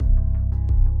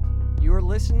You are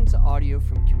listening to audio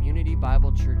from Community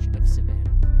Bible Church of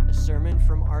Savannah, a sermon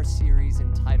from our series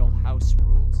entitled House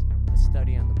Rules, a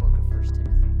study on the book of 1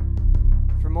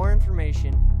 Timothy. For more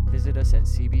information, visit us at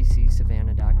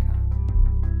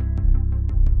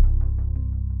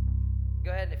cbcsavannah.com.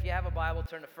 Go ahead, if you have a Bible,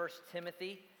 turn to 1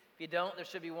 Timothy. If you don't, there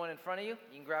should be one in front of you.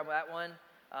 You can grab that one.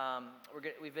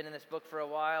 We've been in this book for a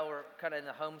while. We're kind of in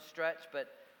the home stretch, but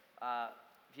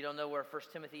if you don't know where 1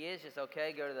 Timothy is, it's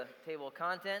okay. Go to the table of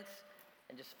contents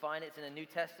and just find it. It's in the New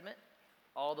Testament.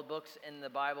 All the books in the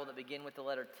Bible that begin with the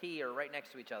letter T are right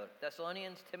next to each other.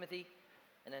 Thessalonians, Timothy,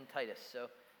 and then Titus. So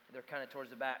they're kind of towards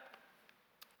the back.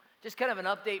 Just kind of an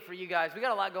update for you guys. We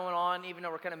got a lot going on, even though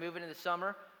we're kind of moving into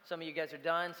summer. Some of you guys are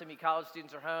done. Some of you college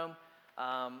students are home.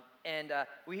 I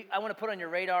want to put on your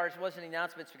radars, it wasn't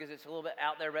announcements because it's a little bit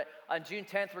out there, but on June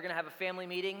 10th, we're going to have a family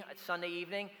meeting. It's Sunday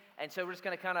evening. And so we're just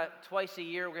going to kind of twice a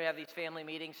year, we're going to have these family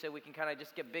meetings so we can kind of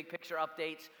just get big picture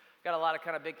updates. Got a lot of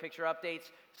kind of big picture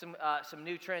updates, some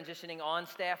new transitioning on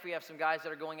staff. We have some guys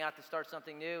that are going out to start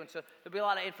something new. And so there'll be a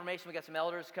lot of information. We got some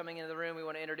elders coming into the room we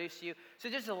want to introduce you. So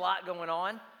just a lot going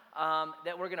on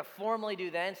that we're going to formally do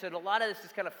then. So a lot of this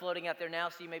is kind of floating out there now,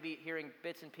 so you may be hearing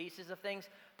bits and pieces of things.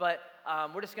 But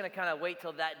we're just going to kind of wait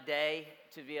till that day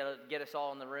to be able to get us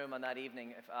all in the room on that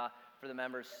evening for the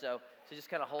members. So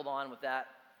just kind of hold on with that.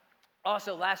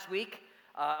 Also, last week,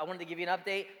 I wanted to give you an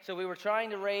update. So we were trying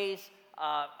to raise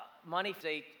money for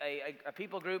a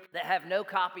people group that have no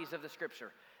copies of the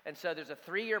Scripture. And so there's a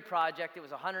 3-year project. It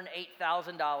was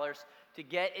 $108,000 to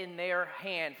get in their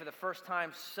hand for the first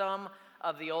time some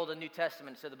of the Old and New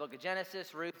Testament. So the book of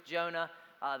Genesis, Ruth, Jonah,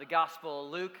 the Gospel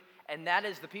of Luke. And that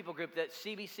is the people group that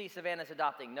CBC Savannah is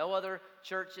adopting. No other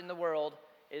church in the world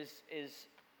is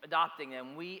adopting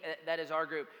them. That is our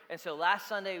group. And so last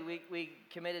Sunday, we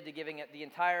committed to giving the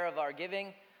entire of our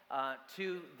giving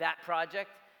to that project.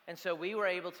 And so we were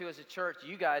able to, as a church,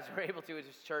 you guys were able to, as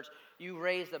a church, you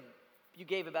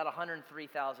gave about $103,000.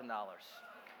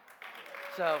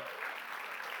 So,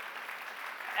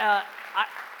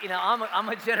 I'm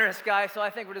a generous guy, so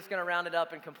I think we're just going to round it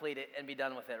up and complete it and be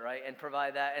done with it, right? And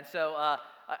provide that. And so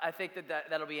I think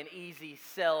that'll be an easy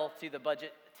sell to the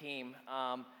budget team.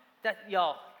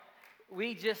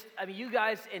 You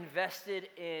guys invested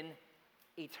in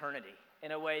eternity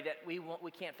in a way that we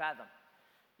can't fathom.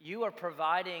 You are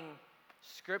providing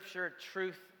Scripture,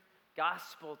 truth,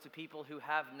 gospel to people who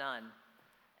have none.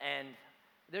 And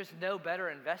there's no better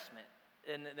investment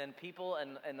than people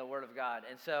and the Word of God.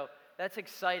 And so that's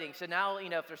exciting. So now,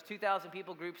 if there's 2,000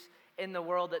 people groups in the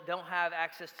world that don't have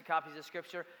access to copies of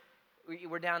Scripture,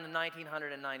 we're down to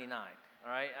 1,999.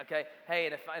 All right? Okay? Hey,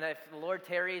 and if the Lord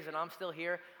tarries and I'm still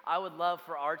here, I would love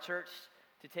for our church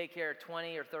to take care of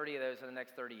 20 or 30 of those in the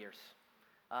next 30 years.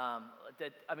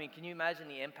 Can you imagine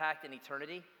the impact in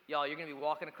eternity? Y'all, you're going to be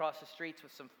walking across the streets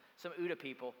with some Uda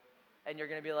people, and you're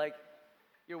going to be like,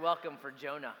 you're welcome for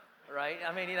Jonah, right?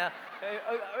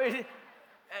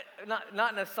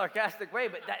 Not in a sarcastic way,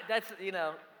 but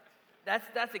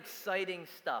that's exciting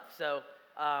stuff. So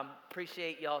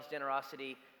appreciate y'all's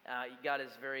generosity. God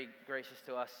is very gracious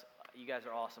to us. You guys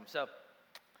are awesome. So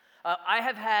I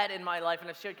have had in my life, and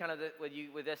I've shared kind of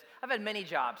with this, I've had many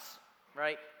jobs.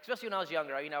 Right? Especially when I was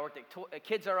younger. I worked at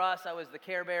Kids R Us. I was the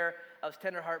Care Bear. I was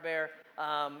Tender Heart Bear.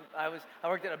 I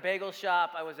worked at a bagel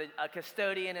shop. I was a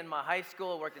custodian in my high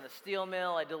school. I worked in a steel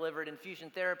mill. I delivered infusion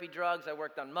therapy drugs. I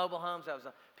worked on mobile homes. I was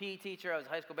a PE teacher. I was a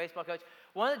high school baseball coach.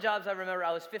 One of the jobs I remember,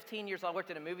 I was 15 years old. I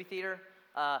worked in a movie theater.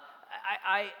 I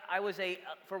was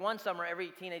for one summer,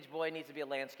 every teenage boy needs to be a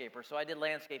landscaper. So I did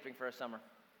landscaping for a summer.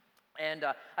 And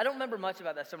I don't remember much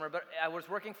about that summer, but I was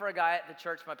working for a guy at the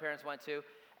church my parents went to.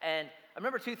 And I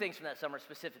remember 2 things from that summer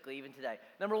specifically, even today.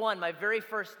 Number one, my very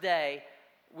first day,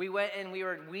 we went and we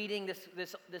were weeding this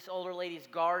older lady's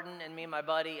garden, and me and my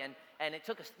buddy, and it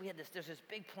took us, there's this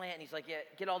big plant, and he's like, yeah,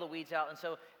 get all the weeds out. And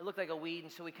so it looked like a weed,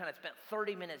 and so we kind of spent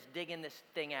 30 minutes digging this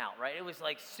thing out, right? It was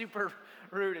like super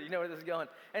rude, you know where this is going.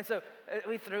 And so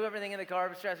we threw everything in the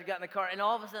garbage trash, we got in the car, and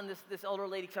all of a sudden this older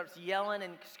lady starts yelling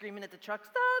and screaming at the truck,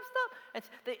 stop.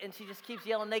 And she just keeps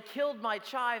yelling, they killed my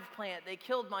chive plant.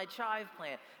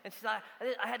 And so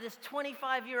I had this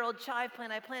 25-year-old chive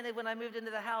plant I planted when I moved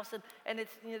into the house, and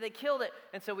it's, they killed it.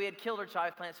 And so we had killed her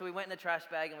chive plant, so we went in the trash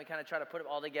bag, and we kind of tried to put it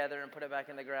all together and put it back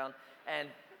in the ground. And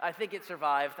I think it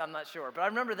survived, I'm not sure. But I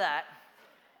remember that.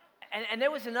 And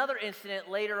there was another incident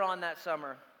later on that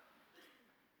summer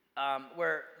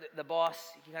where the boss,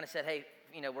 he kind of said, hey,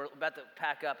 we're about to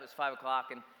pack up. It's 5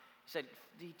 o'clock, and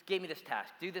he gave me this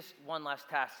task. Do this one last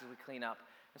task as we clean up.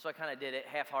 And so I kind of did it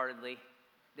half-heartedly.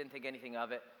 Didn't think anything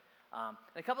of it. And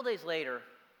a couple days later,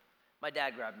 my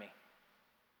dad grabbed me.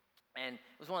 And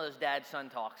it was one of those dad-son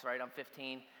talks, right? I'm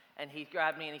 15. And he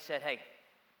grabbed me and he said, hey,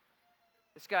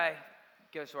 this guy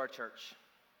goes to our church.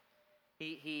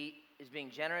 He is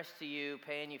being generous to you,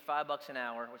 paying you $5 an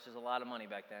hour, which is a lot of money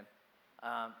back then.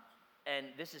 And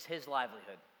this is his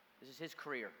livelihood. This is his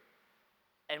career.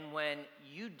 And when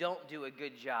you don't do a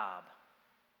good job,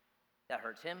 that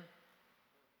hurts him.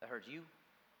 That hurts you.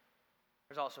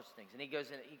 There's all sorts of things. And he goes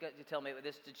to tell me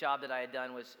the job that I had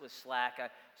done was slack. I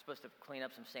was supposed to clean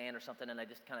up some sand or something, and I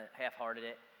just kind of half-hearted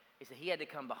it. He said he had to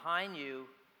come behind you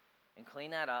and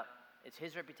clean that up. It's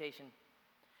his reputation.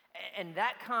 And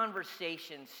that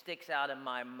conversation sticks out in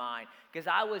my mind because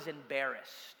I was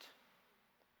embarrassed.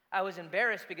 I was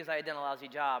embarrassed because I had done a lousy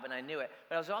job and I knew it.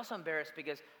 But I was also embarrassed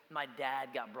because my dad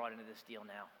got brought into this deal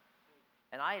now.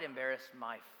 And I had embarrassed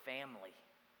my family.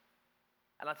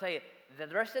 And I'll tell you, the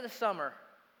rest of the summer,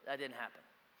 that didn't happen.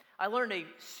 I learned a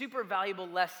super valuable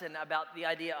lesson about the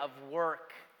idea of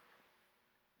work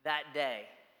that day.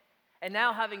 And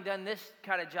now having done this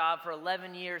kind of job for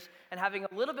 11 years and having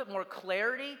a little bit more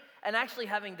clarity and actually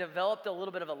having developed a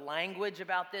little bit of a language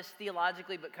about this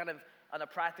theologically, but kind of on a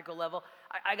practical level,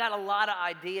 I got a lot of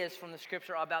ideas from the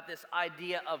scripture about this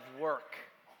idea of work.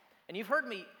 And you've heard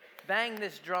me bang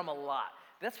this drum a lot.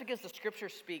 That's because the scripture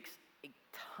speaks a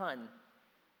ton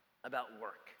about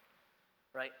work,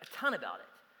 right? A ton about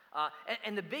it.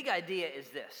 And the big idea is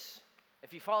this.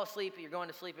 If you fall asleep, you're going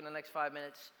to sleep in the next 5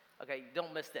 minutes, okay,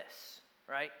 don't miss this,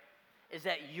 right? Is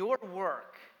that your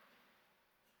work,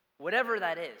 whatever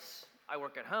that is, I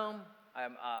work at home,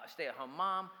 I'm a stay-at-home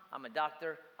mom, I'm a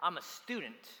doctor, I'm a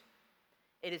student.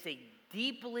 It is a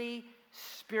deeply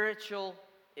spiritual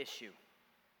issue.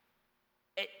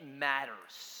 It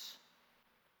matters.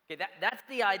 Okay, that's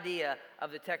the idea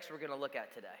of the text we're going to look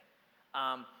at today.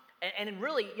 And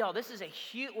really, y'all, this is a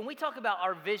huge, when we talk about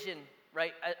our vision,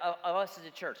 right, of us as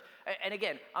a church. And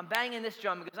again, I'm banging this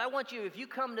drum because I want you, if you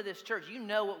come to this church, you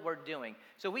know what we're doing.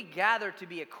 So we gather to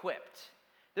be equipped.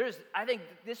 I think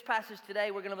this passage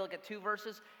today, we're going to look at 2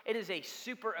 verses. It is a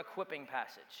super equipping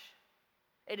passage.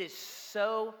 It is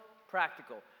so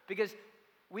practical because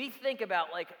we think about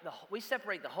we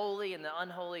separate the holy and the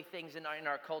unholy things in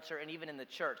our culture and even in the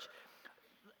church.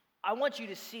 I want you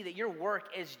to see that your work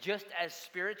is just as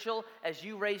spiritual as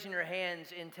you raising your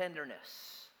hands in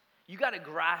tenderness. You got to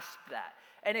grasp that.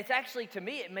 And it's actually, to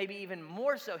me, it may be even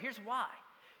more so. Here's why.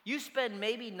 You spend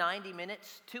maybe 90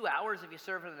 minutes, 2 hours if you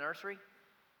serve in the nursery,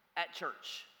 at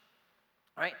church.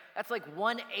 All right? That's like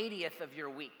 1/80th of your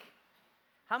week.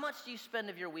 How much do you spend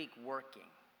of your week working?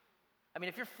 I mean,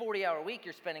 if you're 40-hour week,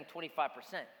 you're spending 25%.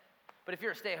 But if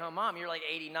you're a stay-at-home mom, you're like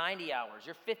 80, 90 hours.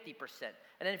 You're 50%.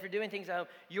 And then if you're doing things at home,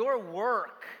 your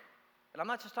work, and I'm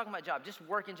not just talking about job, just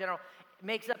work in general,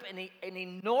 makes up an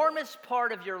enormous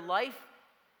part of your life.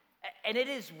 And it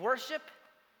is worship,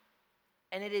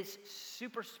 and it is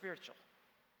super spiritual.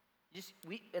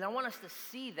 And I want us to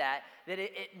see that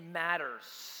it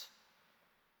matters.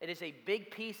 It is a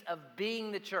big piece of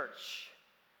being the church,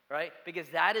 right? Because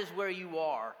that is where you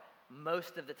are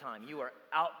most of the time. You are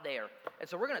out there. And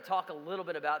so we're going to talk a little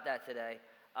bit about that today.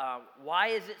 Why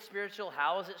is it spiritual?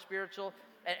 How is it spiritual?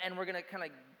 And we're going to kind of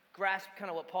grasp kind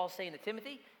of what Paul's saying to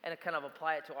Timothy and kind of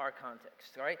apply it to our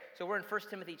context, all right? So we're in 1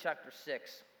 Timothy chapter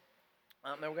 6.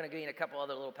 And we're going to get in a couple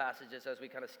other little passages as we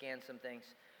kind of scan some things.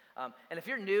 And if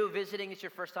you're new, visiting, it's your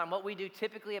first time, what we do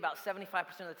typically about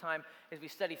 75% of the time is we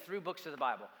study through books of the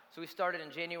Bible. So we started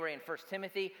in January in 1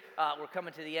 Timothy. We're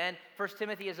coming to the end. 1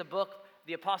 Timothy is a book.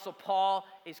 The Apostle Paul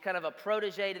is kind of a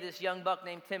protege to this young buck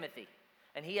named Timothy.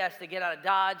 And he has to get out of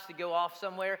Dodge to go off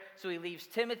somewhere. So he leaves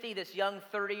Timothy, this young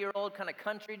 30-year-old kind of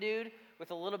country dude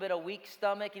with a little bit of weak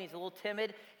stomach, and he's a little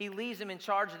timid. He leaves him in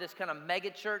charge of this kind of mega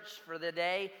church for the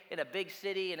day in a big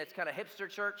city, and it's kind of hipster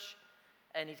church.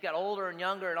 And he's got older and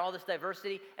younger and all this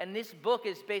diversity. And this book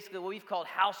is basically what we've called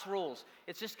house rules.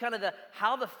 It's just kind of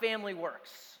how the family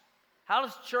works. How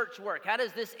does church work? How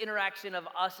does this interaction of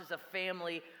us as a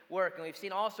family work? And we've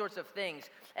seen all sorts of things.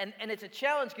 And it's a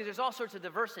challenge because there's all sorts of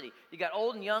diversity. You got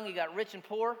old and young, you got rich and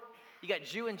poor, you got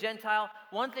Jew and Gentile.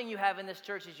 One thing you have in this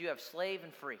church is you have slave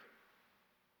and free.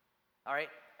 All right?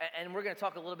 And we're going to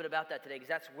talk a little bit about that today because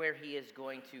that's where he is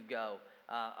going to go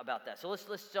about that. So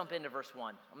let's jump into verse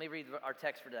 1. Let me read our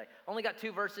text for today. Only got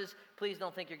 2 verses. Please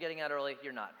don't think you're getting out early.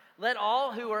 You're not. Let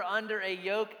all who are under a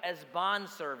yoke as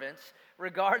bondservants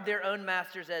regard their own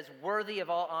masters as worthy of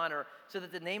all honor, so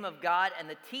that the name of God and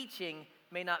the teaching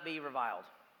may not be reviled.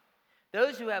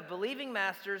 Those who have believing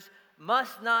masters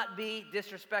must not be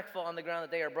disrespectful on the ground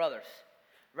that they are brothers.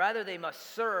 Rather, they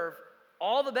must serve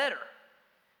all the better,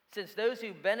 since those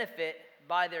who benefit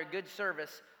by their good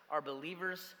service are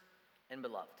believers and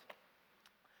beloved.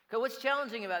 What's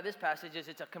challenging about this passage is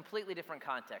it's a completely different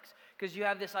context, because you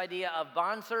have this idea of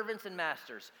bondservants and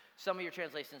masters. Some of your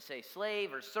translations say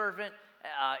slave or servant,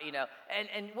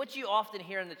 and what you often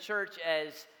hear in the church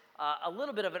as a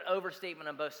little bit of an overstatement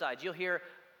on both sides. You'll hear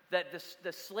that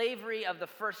the slavery of the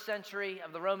first century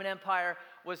of the Roman Empire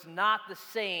was not the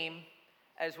same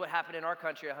as what happened in our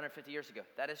country 150 years ago.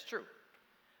 That is true.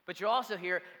 But you also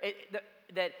hear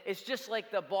that it's just like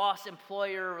the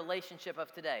boss-employer relationship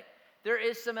of today. There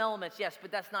is some elements, yes,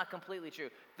 but that's not completely true.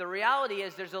 The reality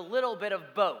is there's a little bit of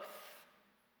both,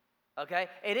 okay?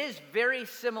 It is very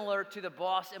similar to the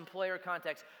boss-employer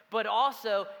context, but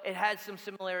also it had some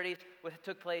similarities with what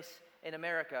took place in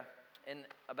America in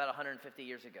about 150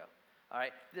 years ago, all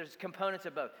right? There's components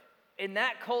of both. In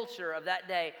that culture of that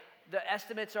day, the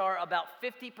estimates are about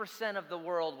 50% of the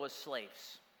world was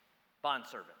slaves,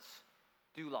 bondservants.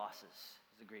 Doulos is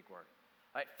the Greek word.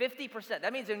 All right, 50%.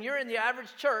 That means when you're in the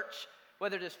average church,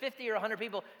 whether there's 50 or 100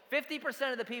 people,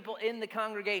 50% of the people in the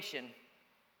congregation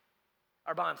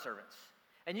are bondservants.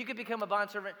 And you could become a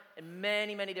bondservant in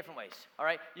many, many different ways. All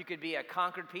right, you could be a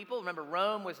conquered people. Remember,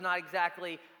 Rome was not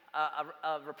exactly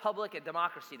a republic, a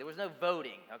democracy. There was no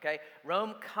voting, okay?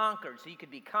 Rome conquered, so you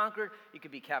could be conquered, you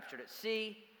could be captured at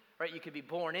sea, right? You could be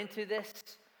born into this.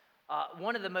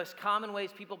 One of the most common ways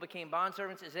people became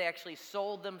bondservants is they actually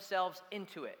sold themselves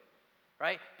into it,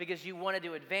 right? Because you wanted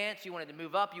to advance, you wanted to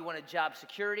move up, you wanted job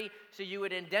security, so you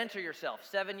would indenture yourself,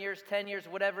 7 years, 10 years,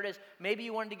 whatever it is. Maybe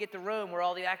you wanted to get to Rome where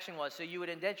all the action was, so you would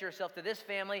indenture yourself to this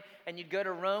family, and you'd go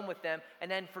to Rome with them, and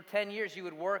then for 10 years you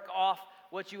would work off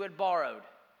what you had borrowed,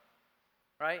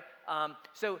 right?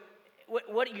 So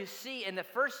what you see in the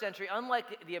first century,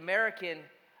 unlike the American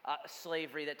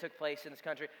slavery that took place in this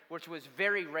country, which was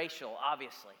very racial,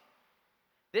 obviously.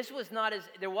 This was not as,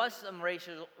 there was some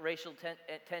racial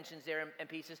tensions there and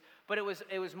pieces, but it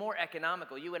was more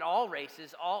economical. You had all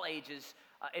races, all ages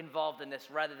involved in this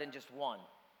rather than just one.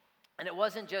 And it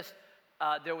wasn't just,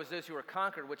 there was those who were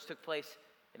conquered, which took place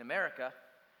in America.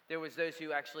 There was those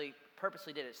who actually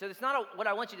purposely did it. So it's not what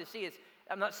I want you to see is,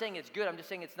 I'm not saying it's good, I'm just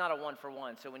saying it's not a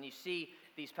one-for-one. So when you see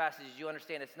these passages, you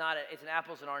understand it's an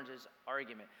apples and oranges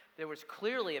argument. There was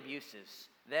clearly abuses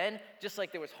then, just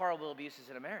like there was horrible abuses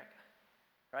in America,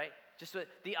 right? Just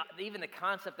even the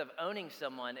concept of owning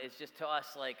someone is just to us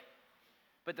like,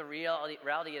 but the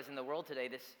reality is in the world today,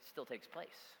 this still takes place.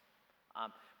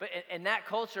 But in that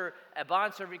culture, a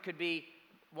bondservant could be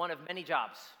one of many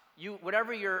jobs.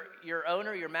 Whatever your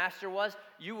owner, your master was,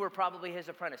 you were probably his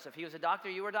apprentice. If he was a doctor,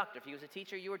 you were a doctor. If he was a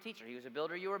teacher, you were a teacher. He was a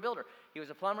builder, you were a builder. He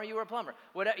was a plumber, you were a plumber.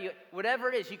 Whatever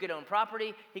it is, you could own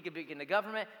property. He could be in the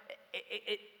government.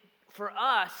 For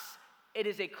us, it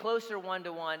is a closer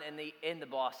one-to-one in the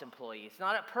boss employee. It's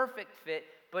not a perfect fit,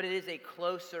 but it is a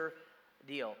closer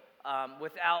deal.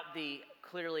 Without the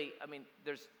clearly,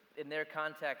 there's in their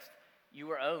context, you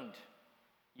were owned.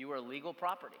 You were legal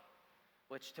property,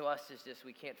 which to us is just,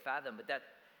 we can't fathom. But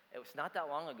it was not that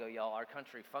long ago, y'all, our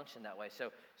country functioned that way.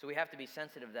 So we have to be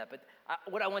sensitive to that. But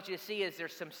what I want you to see is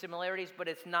there's some similarities, but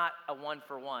it's not a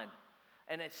one-for-one.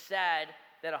 And it's sad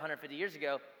that 150 years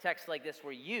ago, texts like this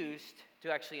were used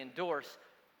to actually endorse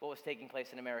what was taking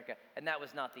place in America. And that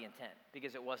was not the intent,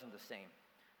 because it wasn't the same,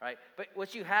 right? But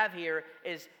what you have here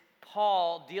is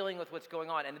Paul dealing with what's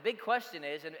going on. And the big question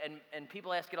is, and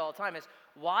people ask it all the time, is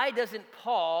why doesn't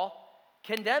Paul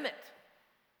condemn it?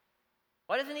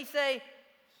 Why doesn't he say,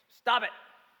 stop it?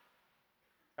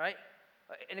 Right?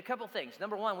 And a couple things.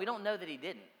 Number one, we don't know that he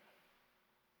didn't.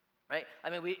 Right?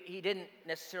 He didn't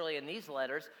necessarily in these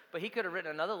letters, but he could have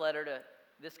written another letter to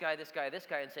this guy, this guy, this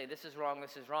guy, and say, this is wrong,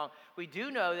 this is wrong. We do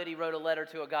know that he wrote a letter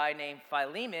to a guy named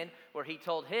Philemon, where he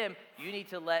told him, you need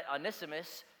to let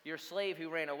Onesimus, your slave who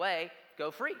ran away,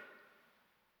 go free.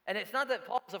 And it's not that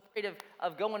Paul's afraid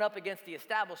of going up against the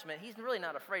establishment. He's really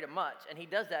not afraid of much, and he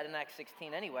does that in Acts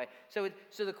 16 anyway. So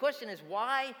the question is,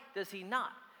 why does he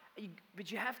not?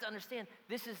 But you have to understand,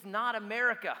 this is not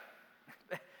America.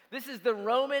 This is the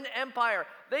Roman Empire.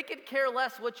 They could care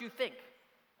less what you think.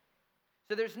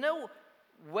 So there's no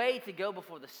way to go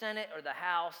before the Senate or the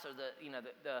House or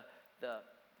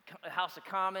the House of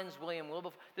Commons, William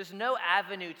Wilberforce. There's no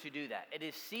avenue to do that. It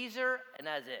is Caesar, and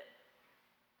that's it.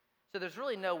 So there's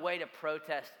really no way to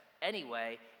protest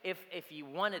anyway if you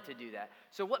wanted to do that.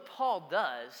 So what Paul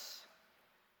does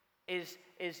is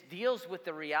deals with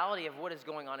the reality of what is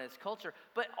going on in his culture,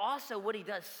 but also what he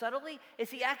does subtly is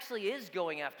he actually is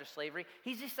going after slavery.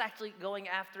 He's just actually going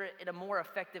after it in a more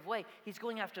effective way. He's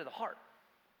going after the heart.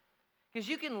 Because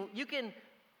you can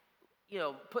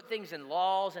put things in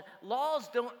laws, and laws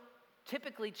don't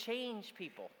typically change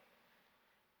people.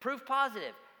 Proof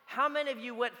positive. How many of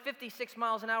you went 56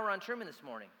 miles an hour on Truman this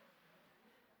morning?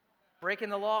 breaking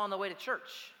the law on the way to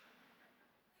church?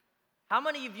 How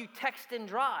many of you text and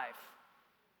drive?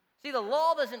 See, the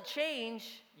law doesn't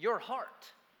change your heart,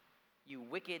 you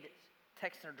wicked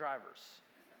texter drivers.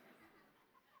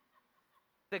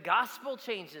 The gospel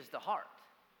changes the heart.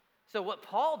 So what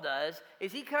Paul does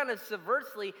is he kind of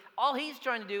subversively, all he's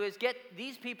trying to do is get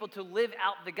these people to live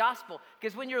out the gospel.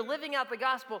 Because when you're living out the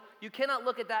gospel, you cannot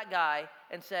look at that guy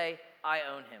and say, I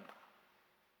own him.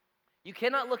 You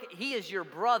cannot look, he is your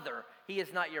brother, he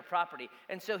is not your property.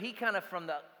 And so he kind of from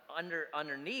the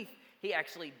underneath, he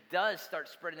actually does start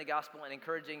spreading the gospel and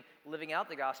encouraging living out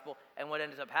the gospel. And what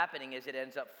ends up happening is it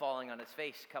ends up falling on its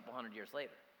face a couple hundred years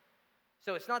later.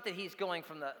 So it's not that he's going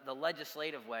from the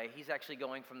legislative way. He's actually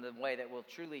going from the way that will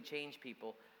truly change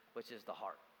people, which is the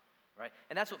heart, right?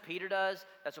 And that's what Peter does.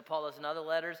 That's what Paul does in other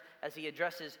letters as he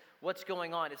addresses what's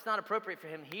going on. It's not appropriate for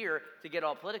him here to get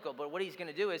all political, but what he's going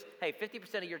to do is, hey,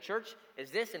 50% of your church is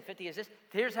this and 50 is this.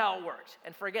 Here's how it works.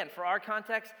 And for our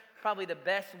context, probably the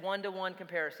best one-to-one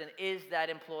comparison is that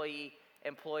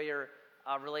employee-employer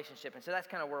relationship. And so that's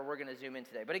kind of where we're going to zoom in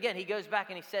today. But again, he goes back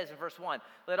and he says in verse 1,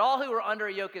 let all who are under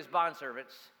a yoke as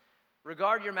bondservants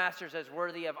regard your masters as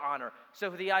worthy of honor.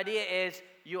 So the idea is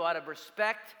you ought to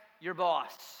respect your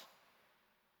boss.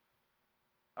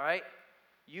 All right?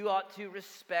 You ought to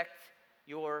respect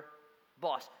your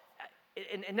boss.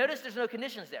 And notice there's no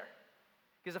conditions there.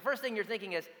 Because the first thing you're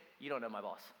thinking is, you don't know my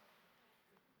boss.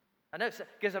 I know,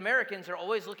 because Americans are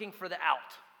always looking for the out.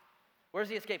 Where's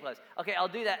the escape clause? Okay, I'll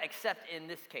do that except in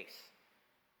this case.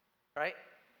 Right?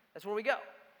 That's where we go.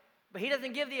 But he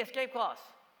doesn't give the escape clause.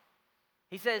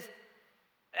 He says,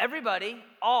 everybody,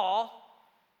 all,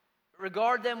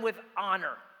 regard them with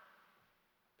honor.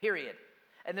 Period.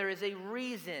 And there is a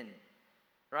reason.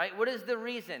 Right? What is the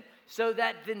reason? So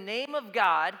that the name of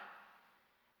God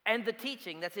and the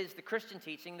teaching, that is the Christian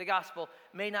teaching, the gospel,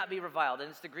 may not be reviled. And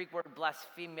it's the Greek word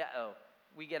blasphemeo.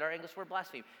 We get our English word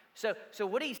blaspheme. So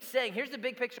what he's saying, here's the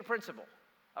big picture principle,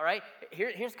 all right?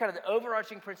 Here's kind of the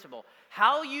overarching principle.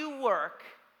 How you work,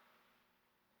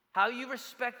 how you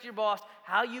respect your boss,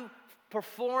 how you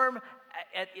perform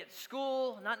at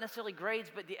school, not necessarily grades,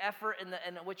 but the effort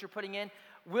and what you're putting in,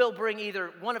 will bring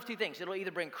either one of two things. It'll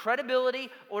either bring credibility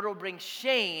or it'll bring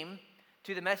shame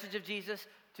to the message of Jesus,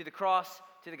 to the cross,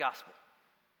 to the gospel.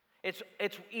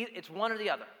 It's one or the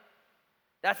other.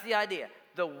 That's the idea.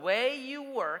 The way you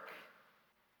work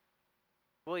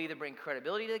will either bring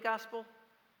credibility to the gospel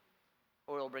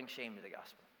or it'll bring shame to the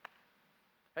gospel.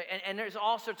 Right? And there's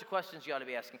all sorts of questions you ought to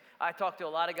be asking. I talk to a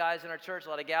lot of guys in our church, a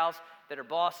lot of gals that are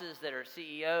bosses, that are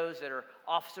CEOs, that are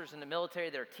officers in the military,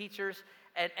 that are teachers.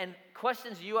 And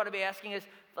questions you ought to be asking is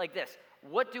like this.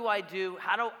 What do I do?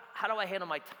 How do I handle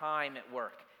my time at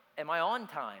work? Am I on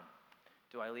time?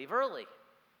 Do I leave early?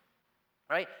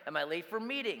 Right? Am I late for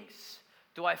meetings?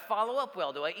 Do I follow up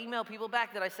well? Do I email people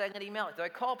back that I sent an email? Do I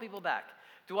call people back?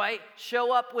 Do I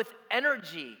show up with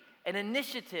energy and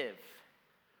initiative?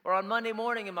 Or on Monday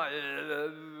morning, am I,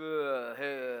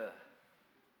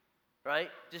 right?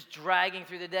 Just dragging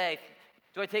through the day.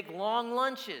 Do I take long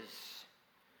lunches?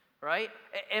 Right?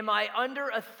 Am I under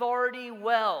authority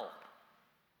well?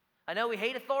 I know we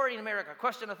hate authority in America,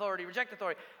 question authority, reject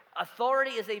authority.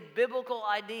 Authority is a biblical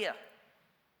idea.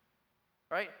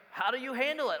 Right? How do you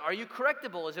handle it? Are you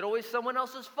correctable? Is it always someone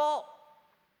else's fault?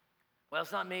 Well,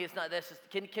 it's not me, it's not this.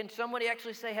 Can somebody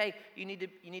actually say, hey, you need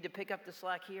to pick up the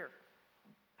slack here?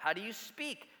 How do you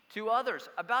speak to others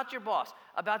about your boss,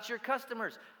 about your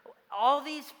customers? All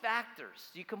these factors.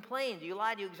 Do you complain? Do you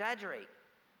lie? Do you exaggerate?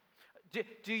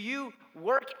 Do you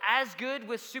work as good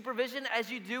with supervision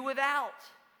as you do without?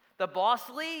 The boss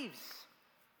leaves.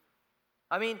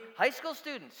 I mean, high school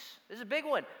students, this is a big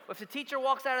one. If the teacher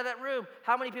walks out of that room,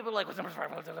 how many people are like,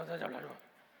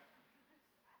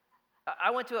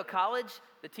 I went to a college,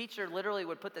 the teacher literally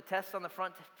would put the tests on the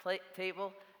front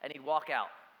table, and he'd walk out.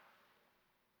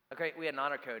 Okay, we had an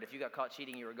honor code. If you got caught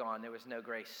cheating, you were gone. There was no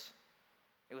grace.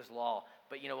 It was law.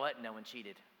 But you know what? No one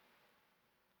cheated.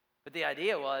 But the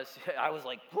idea was, I was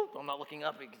like, I'm not looking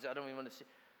up because I don't even want to see.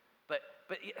 But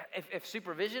if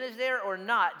supervision is there or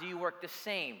not, do you work the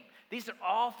same? These are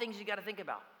all things you got to think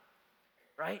about,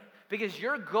 right? Because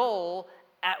your goal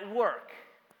at work,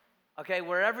 okay,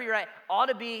 wherever you're at, ought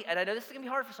to be, and I know this is going to be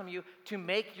hard for some of you, to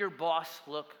make your boss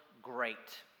look great.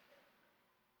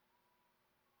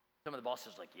 Some of the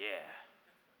bosses are like, yeah.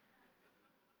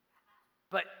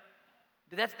 But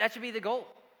that should be the goal.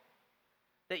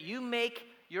 That you make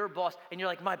your boss, and you're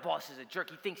like, my boss is a jerk.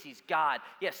 He thinks he's God.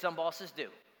 Yes, some bosses do.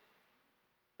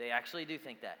 They actually do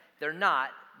think that. They're not,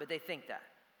 but they think that.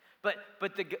 But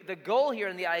the goal here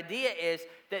and the idea is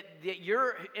that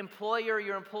your employer,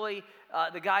 your employee,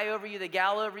 the guy over you, the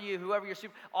gal over you, whoever your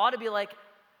super, ought to be like,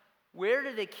 where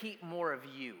do they keep more of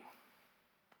you?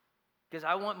 Because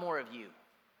I want more of you.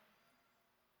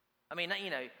 I mean,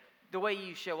 the way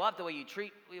you show up, the way you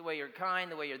treat, the way you're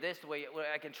kind, the way you're this, the way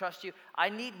I can trust you. I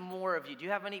need more of you. Do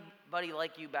you have anybody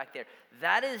like you back there?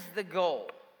 That is the goal,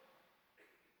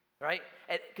 right?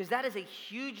 Because that is a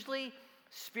hugely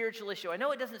spiritual issue. I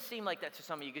know it doesn't seem like that to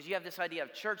some of you because you have this idea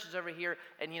of churches over here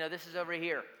and, this is over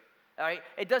here, all right?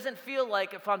 It doesn't feel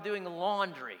like if I'm doing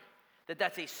laundry that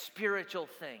that's a spiritual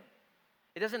thing.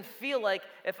 It doesn't feel like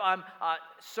if I'm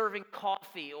serving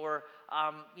coffee or,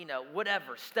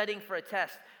 whatever, studying for a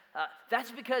test.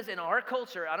 That's because in our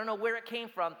culture, I don't know where it came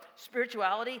from,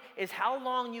 spirituality is how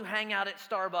long you hang out at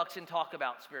Starbucks and talk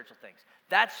about spiritual things.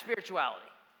 That's spirituality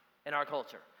in our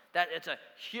culture. That it's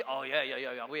oh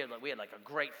yeah. We had like a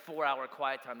great 4-hour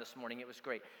quiet time this morning. It was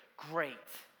great.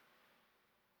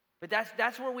 But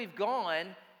that's where we've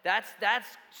gone. That's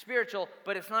spiritual,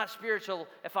 but it's not spiritual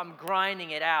if I'm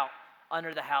grinding it out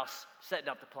under the house, setting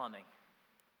up the plumbing.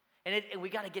 And we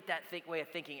got to get that way of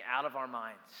thinking out of our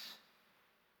minds,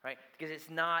 right? Because it's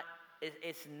not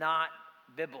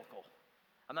biblical.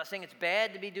 I'm not saying it's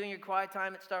bad to be doing your quiet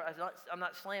time at Starbucks. I'm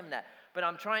not slamming that. But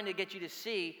I'm trying to get you to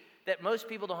see that most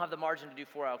people don't have the margin to do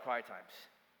 4-hour quiet times,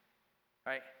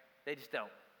 right? They just don't.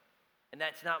 And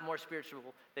that's not more spiritual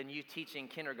than you teaching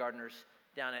kindergartners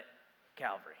down at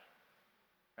Calvary,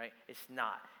 right? It's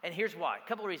not. And here's why. A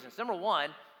couple of reasons. Number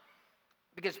one,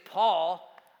 because Paul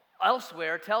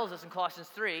elsewhere tells us in Colossians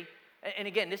 3, and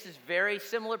again, this is very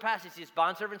similar passage. It's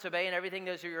bondservants obey in everything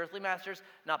those who are your earthly masters,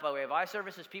 not by way of eye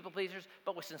service as people pleasers,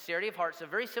 but with sincerity of heart. So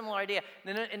very similar idea.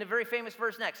 And then in a very famous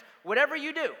verse next, whatever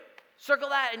you do, circle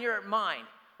that in your mind.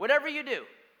 Whatever you do,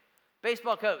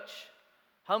 baseball coach,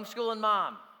 homeschooling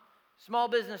mom, small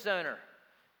business owner,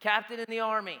 captain in the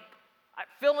army,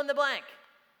 fill in the blank.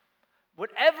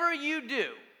 Whatever you do,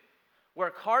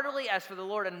 work heartily as for the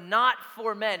Lord and not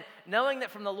for men, knowing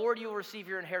that from the Lord you will receive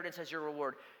your inheritance as your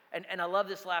reward. And I love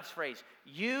this last phrase.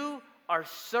 You are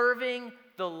serving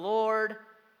the Lord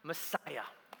Messiah.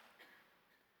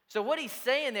 So what he's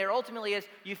saying there ultimately is,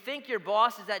 you think your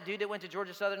boss is that dude that went to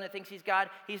Georgia Southern that thinks he's God?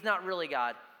 He's not really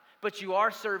God, but you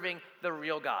are serving the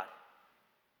real God.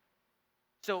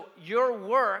 So your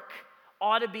work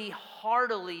ought to be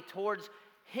heartily towards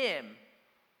him,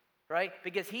 right?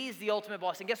 Because he's the ultimate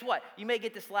boss. And guess what? You may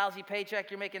get this lousy paycheck,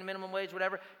 you're making minimum wage,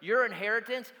 whatever. Your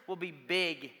inheritance will be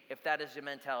big if that is the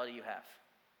mentality you have.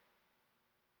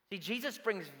 See, Jesus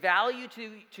brings value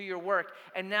to your work.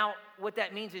 And now what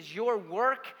that means is your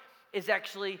work is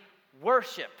actually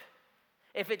worship.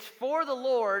 If it's for the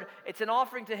Lord, it's an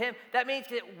offering to him. That means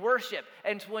it's worship.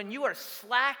 And when you are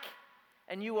slack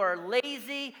and you are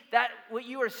lazy, that what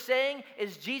you are saying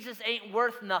is Jesus ain't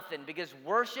worth nothing, because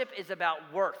worship is about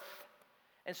worth.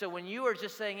 And so when you are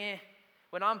just saying,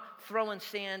 when I'm throwing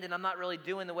sand and I'm not really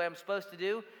doing the way I'm supposed to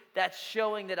do, that's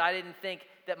showing that I didn't think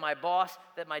that my boss,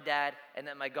 that my dad, and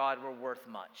that my God were worth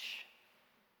much.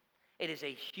 It is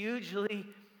a hugely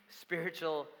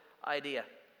spiritual idea.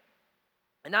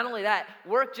 And not only that,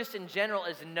 work just in general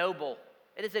is noble.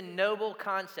 It is a noble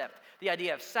concept. The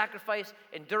idea of sacrifice,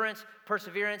 endurance,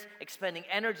 perseverance, expending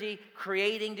energy,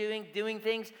 creating, doing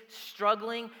things,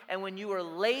 struggling. And when you are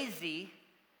lazy,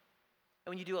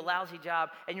 and when you do a lousy job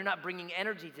and you're not bringing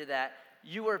energy to that,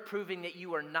 you are proving that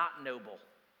you are not noble.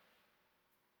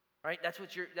 Right? That's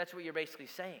what you're basically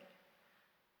saying.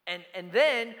 And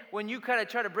then when you kind of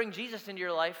try to bring Jesus into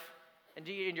your life and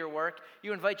into your work,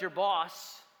 you invite your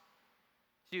boss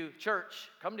to church,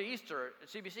 come to Easter at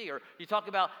CBC, or you talk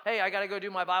about, hey, I got to go do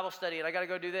my Bible study, and I got to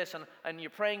go do this, and you're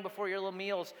praying before your little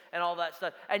meals and all that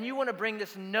stuff. And you want to bring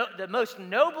the most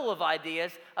noble of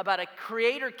ideas about a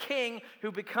creator king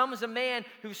who becomes a man,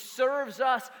 who serves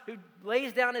us, who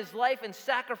lays down his life and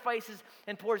sacrifices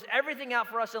and pours everything out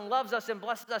for us and loves us and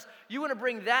blesses us. You want to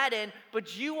bring that in,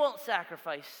 but you won't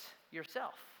sacrifice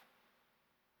yourself.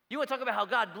 You want to talk about how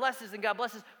God blesses and God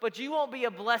blesses, but you won't be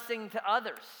a blessing to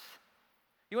others.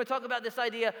 You want to talk about this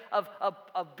idea of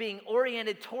being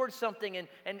oriented towards something and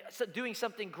doing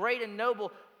something great and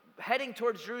noble, heading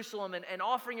towards Jerusalem and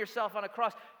offering yourself on a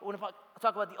cross. I want to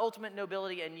talk about the ultimate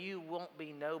nobility, and you won't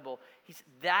be noble.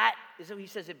 That is what he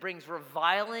says, it brings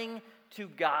reviling to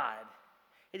God.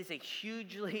 It is a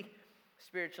hugely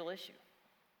spiritual issue.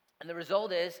 And the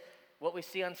result is what we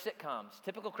see on sitcoms.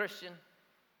 Typical Christian,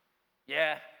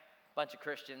 bunch of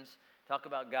Christians, talk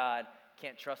about God,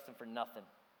 can't trust him for nothing.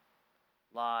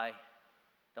 Lie,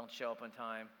 don't show up on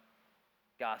time,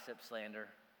 gossip, slander.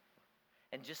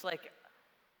 And just like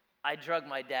I drug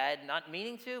my dad, not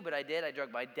meaning to, but I did. I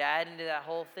drug my dad into that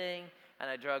whole thing, and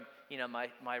I drug,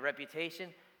 my reputation.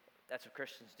 That's what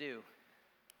Christians do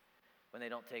when they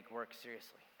don't take work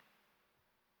seriously.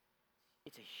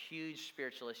 It's a huge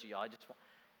spiritual issue, y'all. I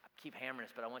keep hammering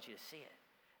this, but I want you to see it.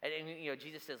 And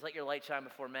Jesus says, let your light shine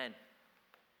before men.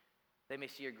 They may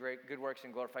see your great good works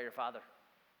and glorify your Father.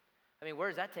 I mean, where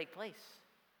does that take place?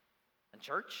 In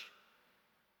church?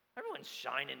 Everyone's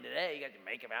shining today. You got your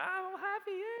makeup out. Oh,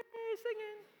 happy, yay,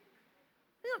 singing.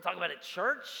 You don't talk about it at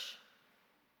church.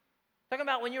 Talking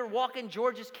about when you're walking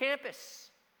George's campus.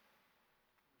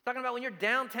 He's talking about when you're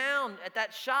downtown at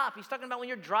that shop. He's talking about when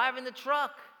you're driving the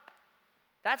truck.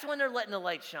 That's when they're letting the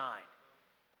light shine.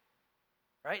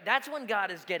 Right? That's when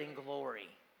God is getting glory.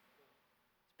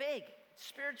 It's big. It's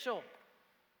spiritual.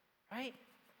 Right?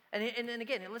 And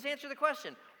again, let's answer the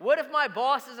question. What if my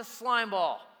boss is a slime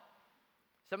ball?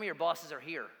 Some of your bosses are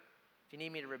here. If you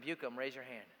need me to rebuke them, raise your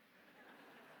hand.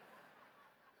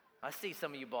 I see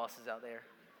some of you bosses out there.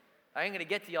 I ain't going to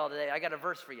get to y'all today. I got a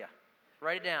verse for you.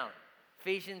 Write it down.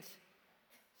 Ephesians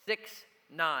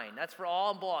 6:9. That's for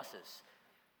all bosses.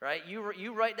 Right?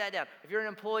 You write that down. If you're an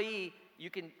employee,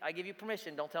 I give you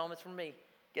permission. Don't tell them it's from me.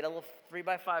 Get a little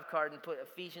 3x5 card and put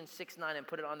Ephesians 6:9 and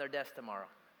put it on their desk tomorrow.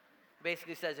 It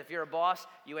basically says, if you're a boss,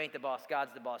 you ain't the boss.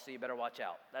 God's the boss, so you better watch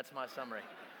out. That's my summary.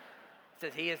 It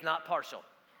says he is not partial.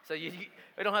 So we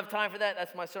don't have time for that.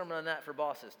 That's my sermon on that for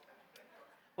bosses.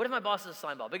 What if my boss is a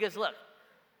slime ball? Because look,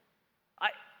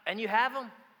 and you have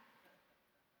them,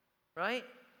 right?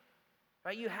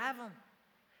 Right? You have them.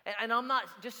 And I'm not,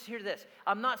 just hear this,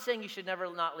 I'm not saying you should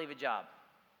never not leave a job.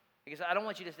 Because I don't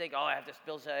want you to think, I have to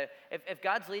spill. If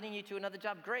God's leading you to another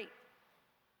job, great.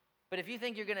 But if you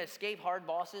think you're going to escape hard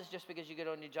bosses just because you get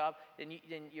on a new job, then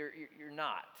you're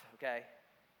not, okay?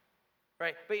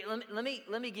 Right? But let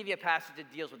me give you a passage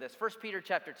that deals with this. 1 Peter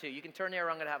chapter 2. You can turn there, or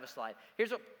I'm going to have a slide.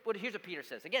 Here's what Peter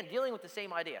says. Again, dealing with the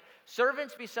same idea.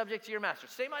 Servants, be subject to your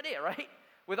masters. Same idea, right?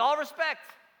 With all respect.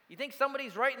 You think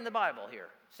somebody's writing the Bible here.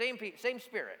 Same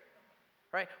spirit.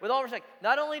 Right? With all respect.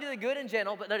 Not only to the good and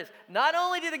gentle, but notice, not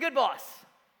only to the good boss.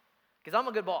 Because I'm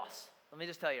a good boss. Let me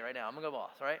just tell you right now, I'm a good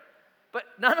boss, right? But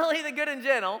not only the good and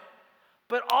gentle,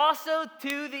 but also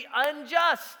to the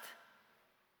unjust.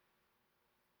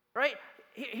 Right?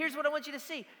 Here's what I want you to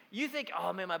see. You think,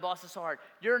 oh man, my boss is so hard.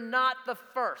 You're not the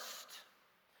first.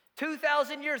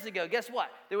 2,000 years ago, guess what?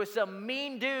 There was some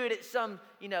mean dude at some,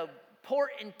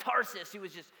 port in Tarsus who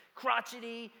was just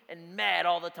crotchety and mad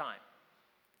all the time.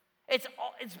 It's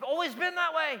always been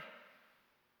that way.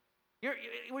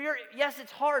 Yes,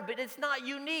 it's hard, but it's not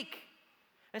unique.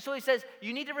 And so he says,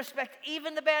 you need to respect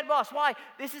even the bad boss. Why?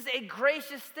 This is a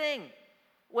gracious thing.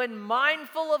 When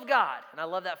mindful of God, and I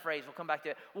love that phrase, we'll come back to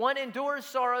it, one endures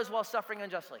sorrows while suffering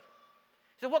unjustly.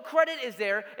 So what credit is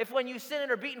there if when you sin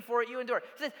and are beaten for it, you endure?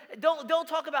 He says, don't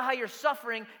talk about how you're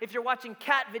suffering if you're watching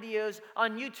cat videos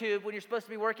on YouTube when you're supposed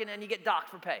to be working and you get docked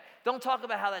for pay. Don't talk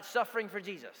about how that's suffering for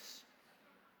Jesus.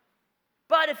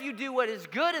 But if you do what is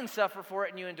good and suffer for it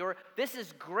and you endure, this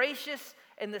is gracious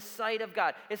in the sight of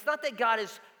God. It's not that God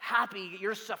is happy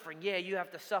you're suffering. Yeah, you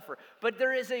have to suffer. But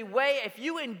there is a way, if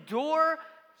you endure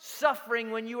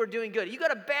suffering when you are doing good. You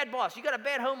got a bad boss, you got a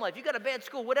bad home life, you got a bad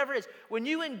school, whatever it is. When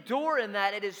you endure in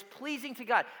that, it is pleasing to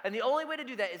God. And the only way to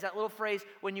do that is that little phrase,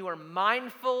 when you are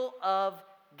mindful of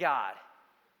God.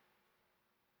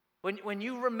 When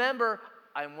you remember,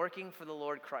 I'm working for the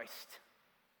Lord Christ.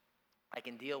 I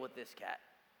can deal with this cat.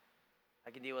 I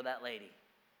can deal with that lady.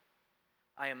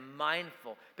 I am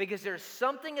mindful. Because there's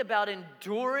something about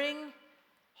enduring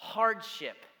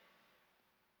hardship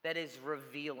that is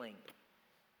revealing.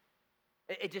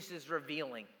 It just is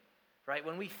revealing, right?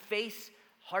 When we face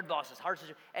hard bosses, hard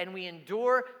situations, and we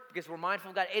endure because we're mindful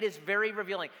of God, it is very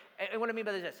revealing. And what I mean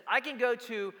by this is, I can go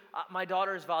to my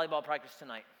daughter's volleyball practice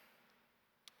tonight.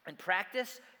 And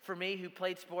practice, for me, who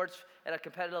played sports at a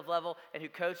competitive level and who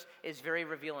coached, is very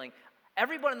revealing.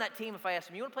 Everyone on that team, if I ask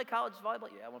them, you want to play college volleyball?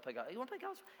 Yeah, I want to play college. You want to play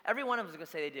college? Every one of them is going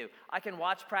to say they do. I can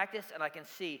watch practice and I can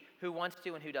see who wants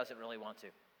to and who doesn't really want to.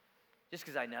 Just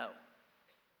because I know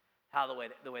how the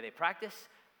way they practice,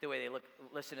 the way they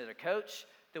listen to their coach,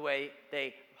 the way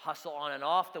they hustle on and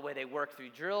off, the way they work through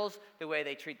drills, the way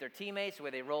they treat their teammates, the way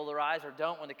they roll their eyes or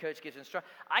don't when the coach gives instruction.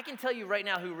 I can tell you right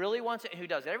now who really wants it and who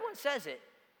doesn't. Everyone says it,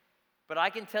 but I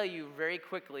can tell you very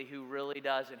quickly who really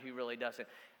does and who really doesn't.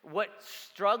 What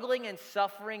struggling and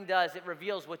suffering does, it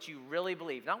reveals what you really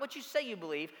believe. Not what you say you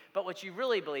believe, but what you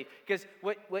really believe. Because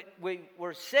what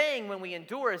we're saying when we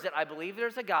endure is that I believe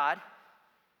there's a God.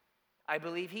 I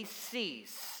believe he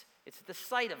sees. It's the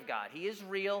sight of God. He is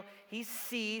real. He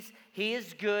sees. He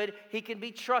is good. He can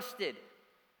be trusted.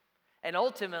 And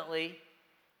ultimately,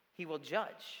 he will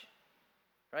judge.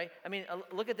 Right? I mean,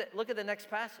 look at the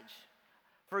next passage.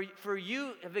 For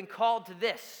you have been called to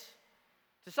this,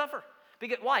 to suffer.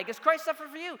 Why? Because Christ suffered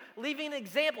for you, leaving an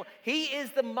example. He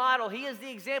is the model. He is the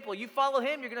example. You follow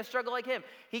him, you're going to struggle like him.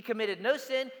 He committed no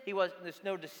sin.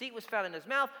 No deceit was found in his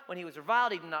mouth. When he was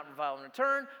reviled, he did not revile in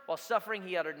return. While suffering,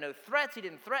 he uttered no threats. He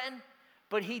didn't threaten.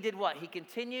 But he did what? He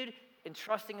continued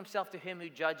entrusting himself to him who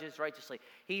judges righteously.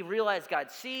 He realized God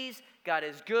sees, God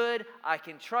is good, I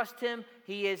can trust him.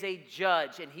 He is a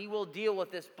judge, and he will deal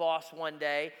with this boss one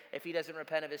day if he doesn't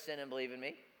repent of his sin and believe in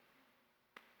me.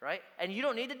 Right? And you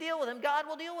don't need to deal with him. God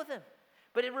will deal with him.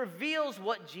 But it reveals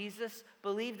what Jesus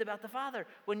believed about the Father.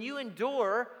 When you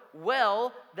endure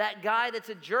well, that guy that's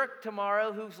a jerk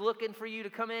tomorrow who's looking for you to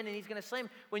come in and he's going to slam,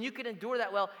 when you can endure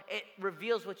that well, it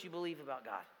reveals what you believe about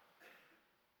God.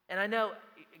 And I know,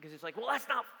 because it's like, well, that's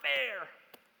not fair.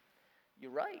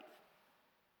 You're right.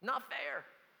 Not fair.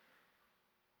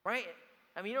 Right?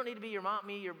 I mean, you don't need to be your mom,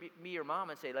 your mom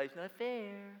and say, life's not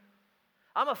fair.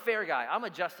 I'm a fair guy. I'm a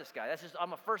justice guy.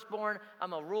 I'm a firstborn.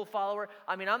 I'm a rule follower.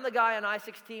 I mean, I'm the guy on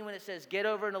I-16 when it says get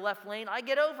over in the left lane. I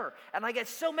get over. And I get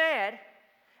so mad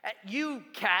at you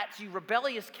cats, you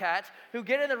rebellious cats, who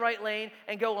get in the right lane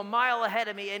and go a mile ahead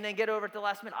of me and then get over at the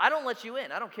last minute. I don't let you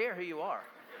in. I don't care who you are.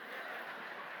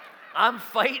 I'm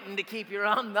fighting to keep you.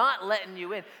 I'm not letting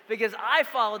you in because I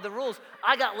followed the rules.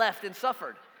 I got left and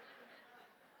suffered.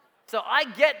 So I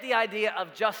get the idea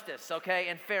of justice, okay,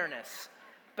 and fairness.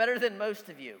 Better than most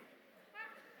of you.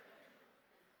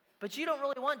 But you don't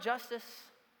really want justice.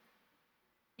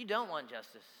 You don't want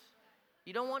justice.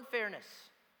 You don't want fairness.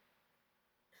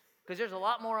 Because there's a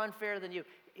lot more unfair than you.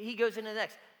 He goes into the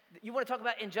next. You want to talk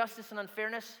about injustice and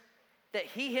unfairness? That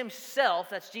he himself,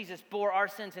 that's Jesus, bore our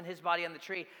sins in his body on the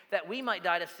tree, that we might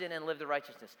die to sin and live to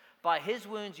righteousness. By his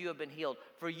wounds you have been healed.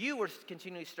 For you were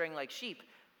continually straying like sheep,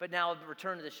 but now have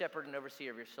returned to the shepherd and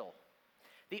overseer of your soul.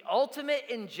 The ultimate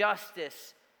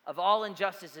injustice of all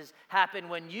injustices happened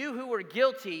when you who were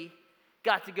guilty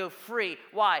got to go free.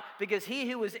 Why? Because he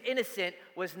who was innocent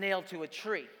was nailed to a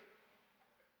tree.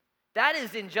 That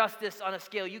is injustice on a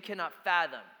scale you cannot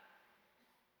fathom.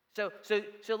 So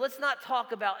let's not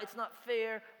talk about, it's not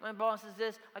fair, my boss is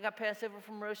this, I got passed over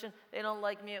from promotion, they don't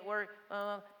like me at work.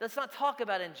 Let's not talk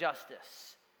about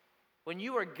injustice. When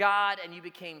you were God and you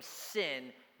became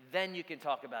sin, then you can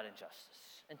talk about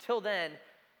injustice. Until then,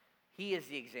 he is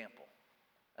the example.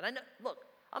 And I know, look,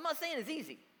 I'm not saying it's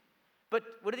easy, but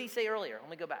what did he say earlier? Let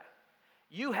me go back.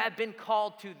 You have been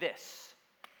called to this.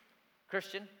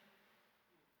 Christian,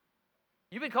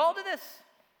 you've been called to this,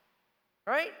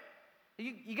 right?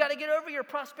 You got to get over your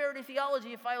prosperity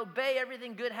theology. If I obey,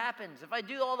 everything good happens. If I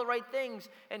do all the right things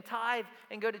and tithe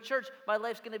and go to church, my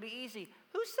life's going to be easy.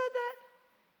 Who said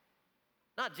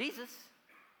that? Not Jesus.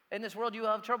 In this world, you will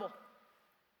have trouble.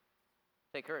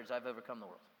 Take courage. I've overcome the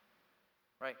world.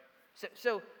 Right?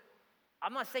 So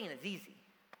I'm not saying it's easy,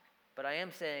 but I am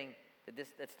saying that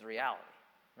that's the reality.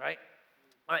 Right?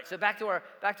 All right. So back to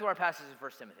our passage in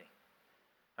 1 Timothy.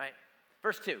 All right.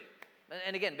 Verse 2.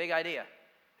 And again, big idea.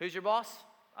 Who's your boss?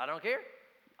 I don't care.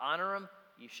 Honor him.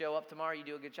 You show up tomorrow, you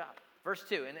do a good job. Verse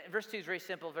 2. And verse 2 is very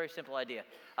simple idea.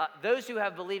 Those who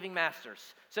have believing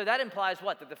masters. So that implies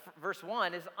what? That verse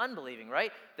 1 is unbelieving,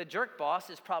 right? The jerk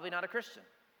boss is probably not a Christian.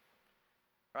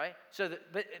 Right?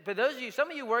 But those of you,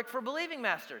 some of you work for believing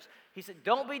masters. He said,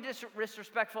 don't be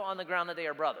disrespectful on the ground that they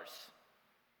are brothers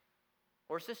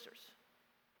or sisters.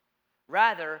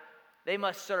 Rather, they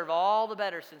must serve all the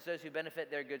better, since those who benefit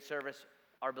their good service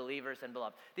are believers and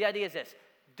beloved. The idea is this: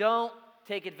 don't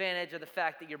take advantage of the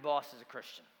fact that your boss is a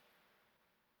Christian.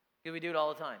 Because we do it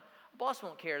all the time. Boss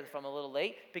won't care if I'm a little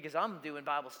late because I'm doing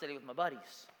Bible study with my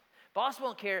buddies. Boss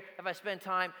won't care if I spend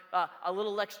time, a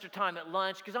little extra time at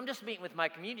lunch because I'm just meeting with my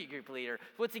community group leader.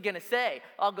 What's he going to say?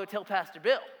 I'll go tell Pastor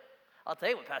Bill. I'll tell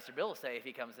you what Pastor Bill will say if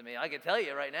he comes to me. I can tell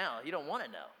you right now. You don't want to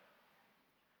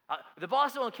know. The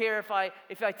boss won't care if I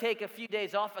take a few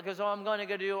days off because I'm going to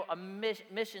go do a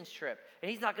missions trip.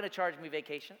 And he's not going to charge me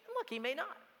vacation. And look, he may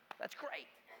not. That's great.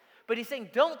 But he's saying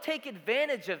don't take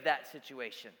advantage of that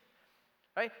situation.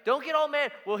 Right? Don't get all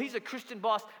mad. Well, he's a Christian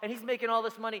boss and he's making all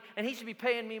this money and he should be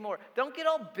paying me more. Don't get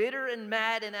all bitter and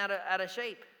mad and out of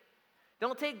shape.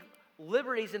 Don't take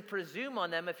liberties and presume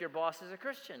on them if your boss is a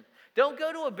Christian. Don't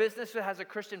go to a business that has a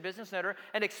Christian business owner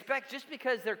and expect just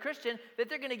because they're Christian that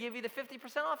they're going to give you the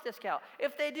 50% off discount.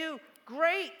 If they do,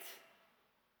 great.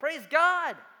 Praise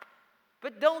God.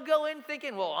 But don't go in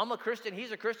thinking, well, I'm a Christian,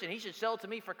 he's a Christian, he should sell to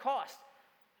me for cost.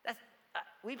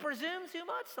 We presume too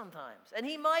much sometimes. And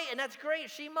he might, and that's great.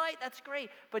 She might, that's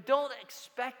great. But don't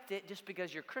expect it just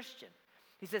because you're Christian.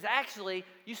 He says, actually,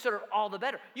 you serve all the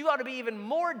better. You ought to be even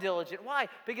more diligent. Why?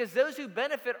 Because those who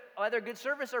benefit by their good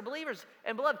service are believers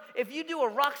and beloved. If you do a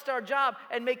rock star job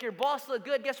and make your boss look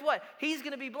good, guess what? He's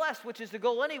going to be blessed, which is the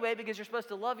goal anyway, because you're supposed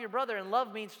to love your brother, and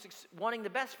love means wanting the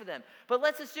best for them. But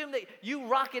let's assume that you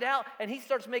rock it out and he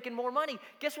starts making more money.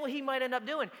 Guess what he might end up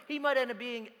doing? He might end up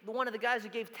being one of the guys who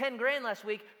gave 10 grand last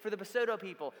week for the Basoto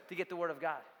people to get the word of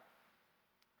God.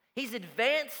 He's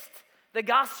advanced the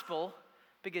gospel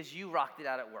because you rocked it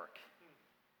out at work.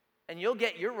 And you'll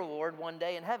get your reward one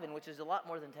day in heaven, which is a lot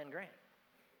more than 10 grand.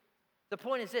 The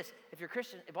point is this: if you're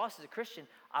Christian, if boss is a Christian,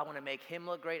 I want to make him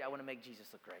look great. I want to make Jesus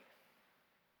look great.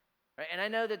 Right? And I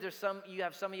know that there's some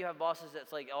of you have bosses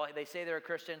that's like, oh, they say they're a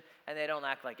Christian and they don't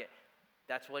act like it.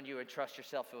 That's when you entrust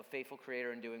yourself to a faithful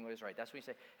creator and doing what is right. That's when you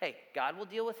say, hey, God will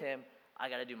deal with him. I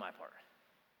got to do my part.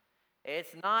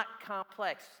 It's not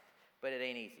complex, but it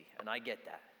ain't easy. And I get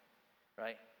that,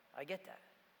 right? I get that.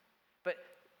 But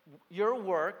your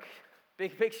work,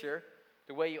 big picture,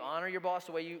 the way you honor your boss,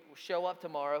 the way you show up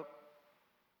tomorrow,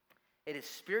 it is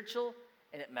spiritual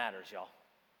and it matters, y'all.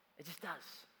 It just does.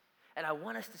 And I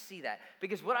want us to see that.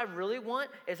 Because what I really want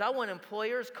is I want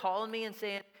employers calling me and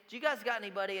saying, do you guys got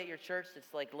anybody at your church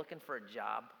that's like looking for a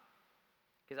job?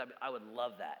 Because I would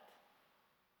love that.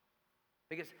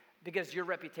 Because your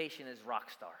reputation is rock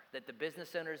star. That the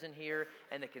business owners in here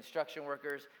and the construction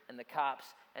workers and the cops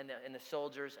and the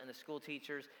soldiers and the school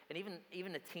teachers and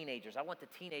even the teenagers. I want the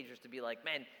teenagers to be like,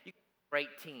 man, you great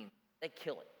team. They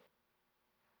kill it.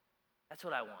 That's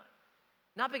what I want.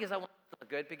 Not because I want it to look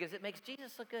good, because it makes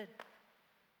Jesus look good.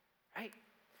 Right?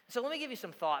 So let me give you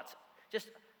some thoughts. Just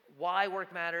why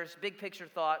work matters, big picture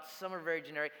thoughts. Some are very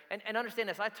generic. And understand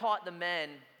this, I taught the men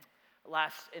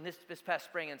this past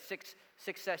spring in six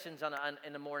sessions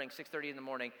in the morning, 6:30 in the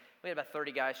morning. We had about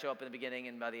 30 guys show up in the beginning,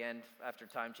 and by the end, after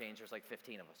time change, there's like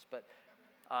 15 of us. But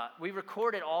we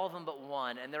recorded all of them but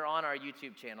one, and they're on our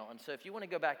YouTube channel. And so if you want to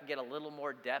go back and get a little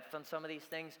more depth on some of these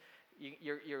things,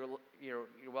 you're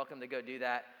welcome to go do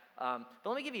that. But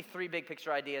let me give you 3 big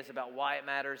picture ideas about why it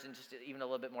matters, and just even a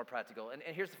little bit more practical. And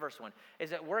here's the first one: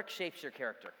 is that work shapes your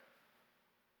character.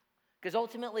 Because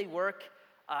ultimately, work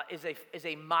is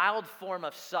a mild form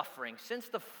of suffering. Since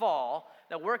the fall,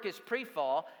 now work is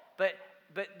pre-fall, but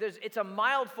it's a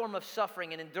mild form of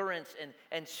suffering and endurance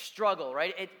and struggle,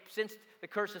 right? Since the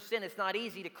curse of sin, it's not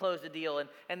easy to close the deal,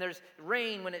 and there's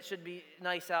rain when it should be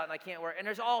nice out and I can't work, and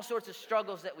there's all sorts of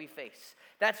struggles that we face.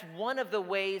 That's one of the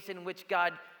ways in which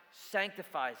God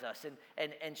sanctifies us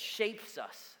and shapes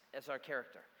us as our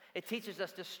character. It teaches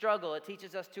us to struggle. It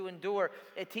teaches us to endure.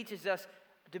 It teaches us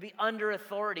to be under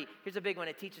authority. Here's a big one.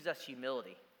 It teaches us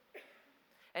humility.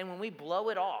 And when we blow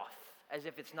it off as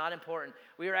if it's not important,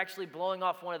 we are actually blowing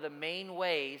off one of the main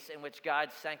ways in which God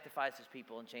sanctifies his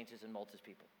people and changes and molds his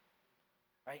people.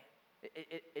 Right?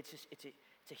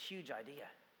 It's a huge idea.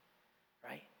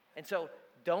 Right? And so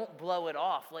don't blow it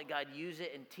off. Let God use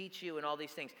it and teach you and all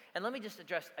these things. And let me just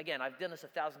address, again, I've done this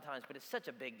 1,000 times, but it's such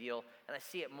a big deal, and I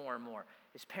see it more and more,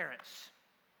 is parents.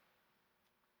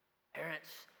 Parents,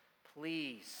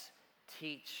 please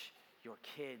teach your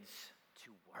kids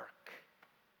to work.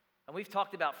 And we've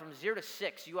talked about from 0 to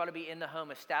 6, you ought to be in the home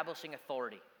establishing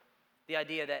authority. The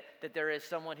idea that there is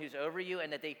someone who's over you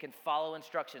and that they can follow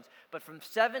instructions. But from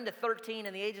 7 to 13,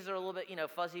 and the ages are a little bit,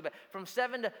 fuzzy, but from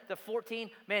 7 to 14,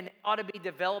 man, they ought to be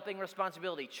developing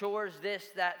responsibility. Chores, this,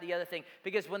 that, the other thing.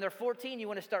 Because when they're 14, you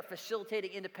want to start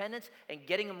facilitating independence and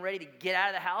getting them ready to get out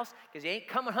of the house, because you ain't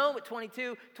coming home at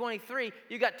 22, 23.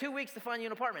 You got 2 weeks to find you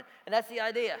an apartment. And that's the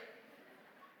idea.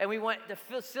 And we want to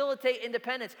facilitate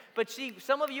independence. But see,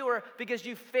 some of you are, because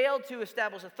you failed to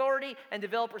establish authority and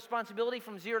develop responsibility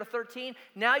from 0 to 13,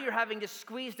 now you're having to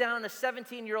squeeze down a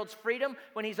 17-year-old's freedom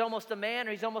when he's almost a man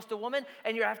or he's almost a woman,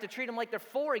 and you have to treat them like they're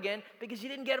 4 again because you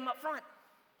didn't get them up front.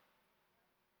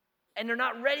 And they're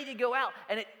not ready to go out.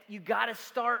 And you got to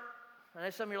start. I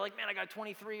know some of you are like, man, I got a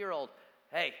 23-year-old.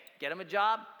 Hey, get him a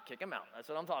job, kick him out. That's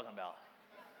what I'm talking about.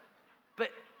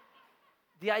 But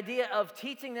the idea of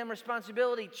teaching them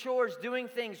responsibility, chores, doing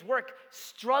things, work,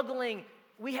 struggling.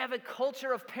 We have a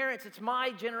culture of parents. It's my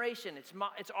generation.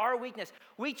 It's our weakness.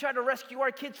 We try to rescue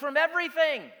our kids from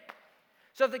everything.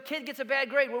 So if the kid gets a bad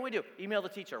grade, what do? Email the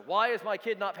teacher. Why is my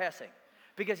kid not passing?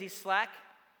 Because he's slack.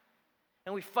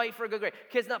 And we fight for a good grade.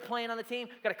 Kid's not playing on the team.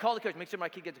 Got to call the coach. Make sure my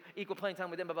kid gets equal playing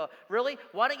time with him. Blah, blah. Really?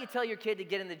 Why don't you tell your kid to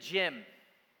get in the gym?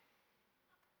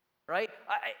 Right?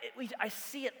 I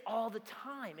see it all the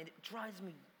time, and it drives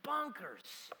me bonkers,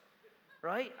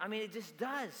 right? I mean, it just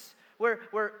does. Where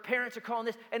parents are calling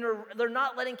this, and they're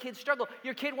not letting kids struggle.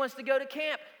 Your kid wants to go to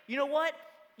camp. You know what?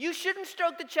 You shouldn't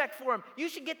stroke the check for them. You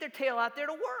should get their tail out there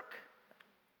to work.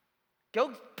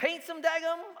 Go paint some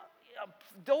daggum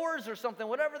doors or something,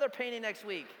 whatever they're painting next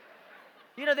week.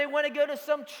 They want to go to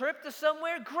some trip to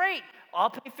somewhere. Great. I'll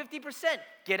pay 50%.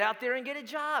 Get out there and get a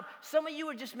job. Some of you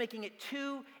are just making it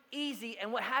too easy.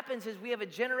 And what happens is we have a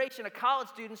generation of college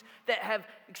students that have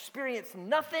experienced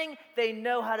nothing. They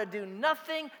know how to do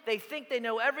nothing. They think they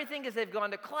know everything because they've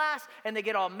gone to class, and they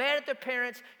get all mad at their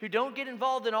parents who don't get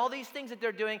involved in all these things that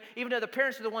they're doing, even though the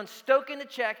parents are the ones stoking the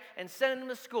check and sending them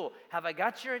to school. Have I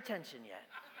got your attention yet?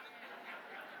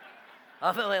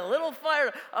 I'm a little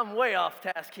fired. I'm way off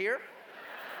task here.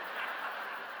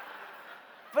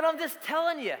 But I'm just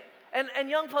telling you, and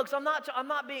young folks, I'm not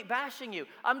bashing you.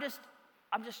 I'm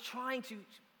just trying to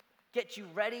get you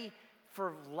ready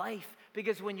for life,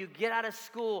 because when you get out of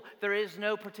school, there is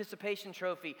no participation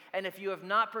trophy. And if you have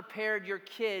not prepared your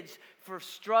kids for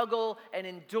struggle and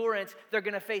endurance, they're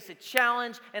going to face a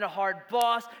challenge and a hard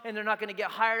boss, and they're not going to get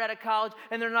hired out of college,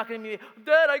 and they're not going to be,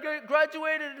 Dad, I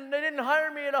graduated and they didn't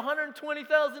hire me at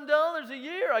 $120,000 a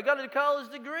year. I got a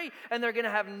college degree. And they're going to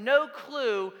have no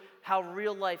clue how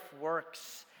real life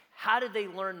works. How did they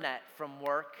learn that? From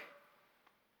work.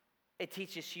 It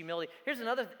teaches humility. Here's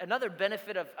another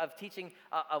benefit of teaching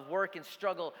of work and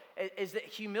struggle is that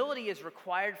humility is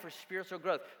required for spiritual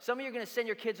growth. Some of you are going to send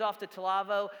your kids off to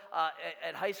Talavo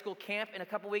at high school camp in a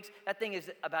couple weeks. That thing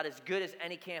is about as good as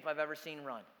any camp I've ever seen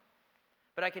run.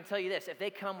 But I can tell you this, if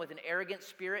they come with an arrogant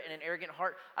spirit and an arrogant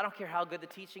heart, I don't care how good the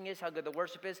teaching is, how good the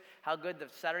worship is, how good the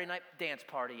Saturday night dance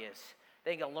party is.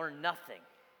 They ain't going to learn nothing.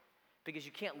 Because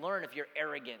you can't learn if you're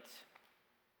arrogant.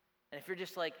 And if you're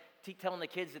just like telling the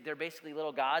kids that they're basically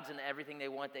little gods and everything they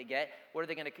want they get, what are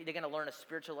they going to? They're going to learn a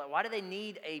spiritual life. Why do they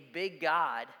need a big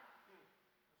God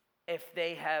if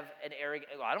they have an arrogant?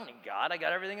 Well, I don't need God. I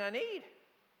got everything I need.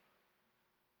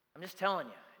 I'm just telling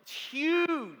you, it's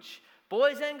huge.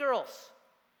 Boys and girls,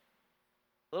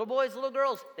 little boys, little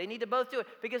girls, they need to both do it,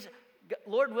 because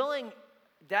Lord willing,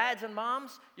 dads and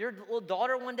moms, your little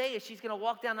daughter one day, if she's going to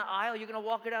walk down the aisle, you're going to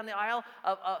walk her down the aisle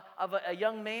of a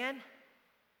young man,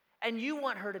 and you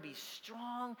want her to be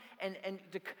strong and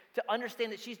to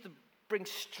understand that she's to bring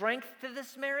strength to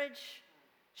this marriage.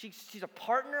 She's a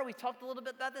partner. We talked a little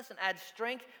bit about this, and add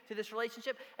strength to this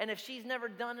relationship. And if she's never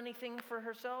done anything for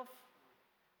herself,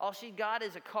 all she got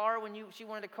is a car when she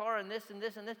wanted a car, and this and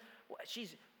this and this.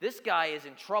 This guy is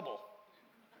in trouble.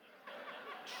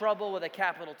 Trouble with a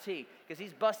capital T, because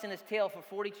he's busting his tail for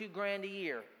 $42,000 a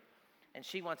year, and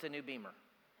she wants a new Beamer,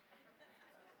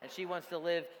 and she wants to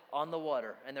live on the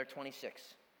water, and they're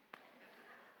 26.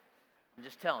 I'm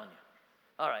just telling you.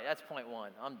 All right, that's point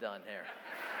one. I'm done here.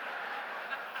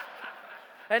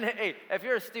 And hey, if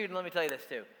you're a student, let me tell you this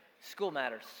too. School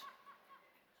matters.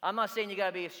 I'm not saying you got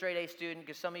to be a straight A student,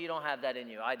 because some of you don't have that in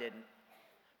you. I didn't.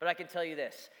 But I can tell you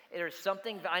this, there's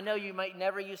something, I know you might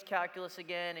never use calculus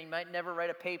again, and you might never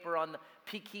write a paper on the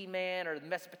Peking Man or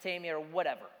Mesopotamia or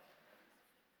whatever.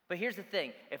 But here's the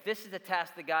thing, if this is the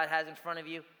task that God has in front of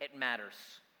you, it matters.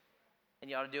 And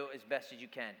you ought to do it as best as you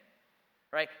can,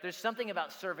 right? There's something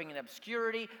about serving in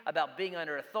obscurity, about being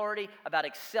under authority, about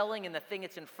excelling in the thing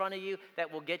that's in front of you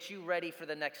that will get you ready for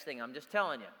the next thing. I'm just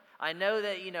telling you. I know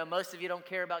that, most of you don't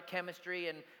care about chemistry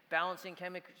and balancing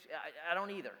chemistry. I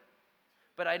don't either.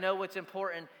 But I know what's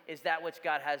important is that which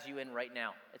God has you in right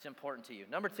now. It's important to you.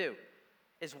 Number two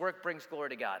is work brings glory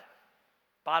to God.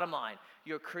 Bottom line,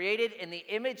 you're created in the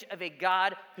image of a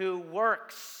God who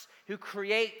works, who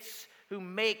creates, who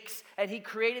makes. And he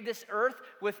created this earth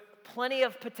with plenty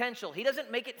of potential. He doesn't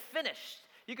make it finished.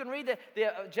 You can read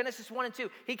the Genesis 1 and 2.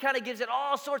 He kind of gives it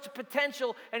all sorts of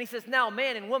potential, and he says, now,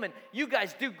 man and woman, you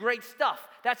guys do great stuff.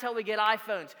 That's how we get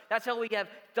iPhones. That's how we have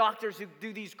doctors who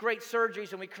do these great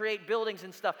surgeries, and we create buildings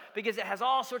and stuff, because it has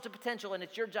all sorts of potential, and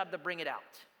it's your job to bring it out.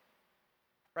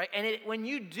 Right? And when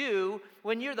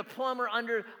you're the plumber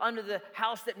under the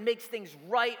house that makes things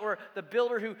right, or the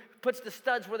builder who puts the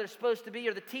studs where they're supposed to be,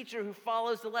 or the teacher who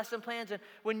follows the lesson plans, and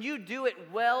when you do it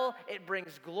well, it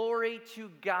brings glory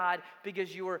to God,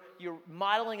 because you're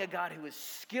modeling a God who is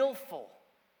skillful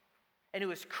and who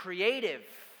is creative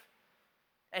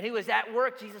and who is at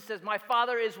work. Jesus says, my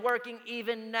Father is working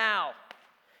even now.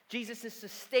 Jesus is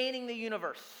sustaining the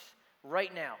universe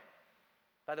right now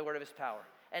by the word of his power.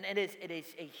 And it is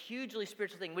a hugely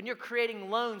spiritual thing. When you're creating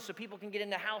loans so people can get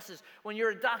into houses, when you're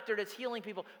a doctor that's healing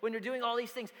people, when you're doing all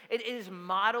these things, it is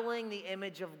modeling the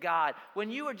image of God. When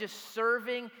you are just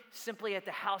serving simply at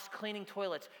the house, cleaning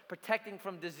toilets, protecting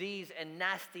from disease and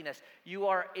nastiness, you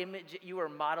are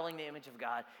modeling the image of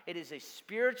God. It is a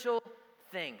spiritual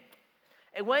thing.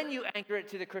 And when you anchor it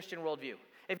to the Christian worldview,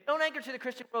 if you don't anchor to the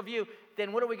Christian worldview,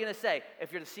 then what are we going to say?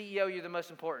 If you're the CEO, you're the most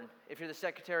important. If you're the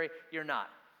secretary, you're not.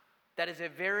 That is a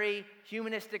very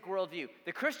humanistic worldview.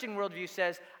 The Christian worldview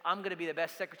says, I'm going to be the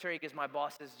best secretary because my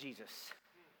boss is Jesus.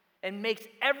 And makes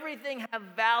everything have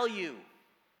value.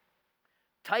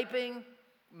 Typing,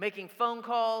 making phone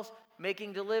calls,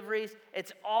 making deliveries,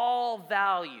 it's all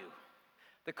value.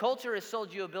 The culture has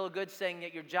sold you a bill of goods saying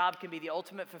that your job can be the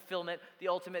ultimate fulfillment, the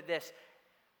ultimate this.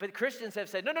 But Christians have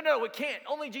said, no, it can't.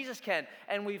 Only Jesus can.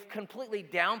 And we've completely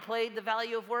downplayed the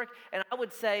value of work. And I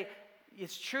would say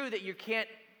it's true that you can't,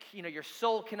 your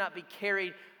soul cannot be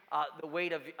carried the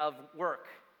weight of work.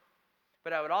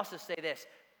 But I would also say this,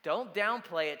 don't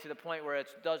downplay it to the point where it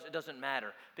doesn't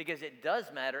matter, because it does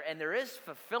matter, and there is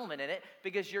fulfillment in it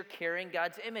because you're carrying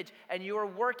God's image and you are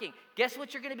working. Guess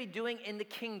what you're going to be doing in the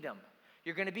kingdom?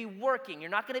 You're going to be working. You're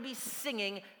not going to be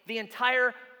singing the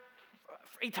entire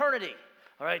eternity.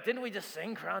 All right, didn't we just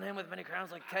sing Crown Him with Many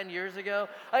Crowns like 10 years ago?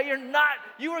 You're not.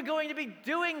 You are going to be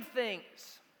doing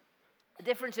things. The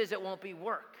difference is it won't be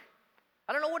work.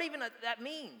 I don't know what even that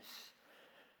means.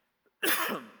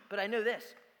 But I know this.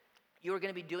 You are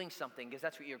going to be doing something because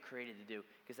that's what you're created to do,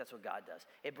 because that's what God does.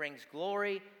 It brings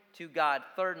glory to God.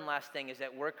 Third and last thing is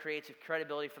that work creates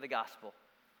credibility for the gospel.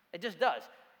 It just does.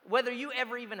 Whether you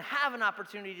ever even have an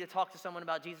opportunity to talk to someone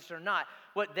about Jesus or not,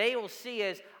 what they will see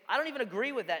is, I don't even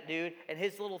agree with that dude and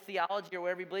his little theology or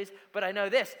whatever he believes, but I know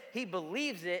this, he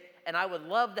believes it, and I would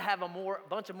love to have a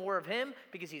bunch more of him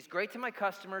because he's great to my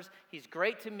customers, he's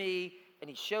great to me, and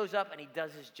he shows up and he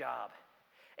does his job.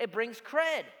 It brings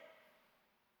cred.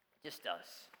 It just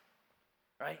does,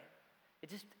 right?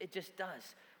 It just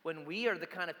does. When we are the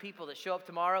kind of people that show up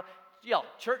tomorrow,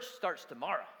 church starts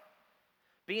tomorrow.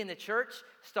 Being the church,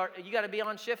 you got to be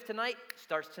on shift tonight,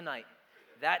 starts tonight.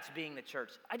 That's being the church.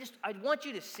 I want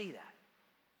you to see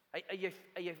that. Are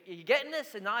you getting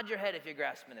this? And nod your head if you're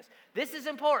grasping this. This is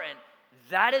important.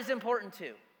 That is important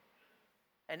too.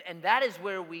 And that is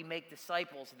where we make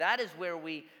disciples. That is where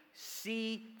we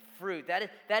see fruit.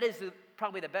 That is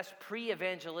probably the best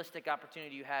pre-evangelistic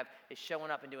opportunity you have, is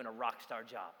showing up and doing a rock star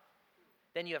job.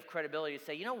 Then you have credibility to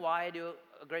say, you know why I do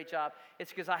a great job?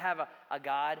 It's because I have a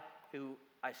God who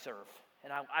I serve,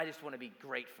 and I just want to be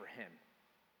great for him,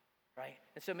 right?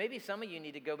 And so maybe some of you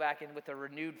need to go back in with a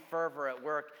renewed fervor at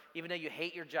work, even though you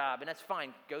hate your job, and that's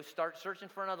fine. Go start searching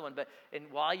for another one, and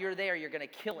while you're there, you're going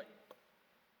to kill it.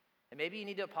 And maybe you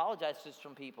need to apologize to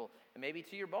some people, and maybe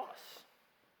to your boss.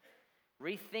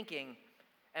 Rethinking,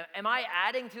 am I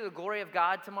adding to the glory of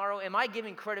God tomorrow? Am I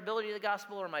giving credibility to the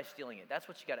gospel, or am I stealing it? That's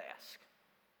what you got to ask.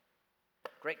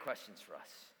 Great questions for us,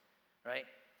 right?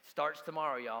 Starts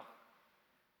tomorrow, y'all.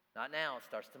 Not now, it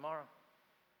starts tomorrow,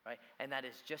 right? And that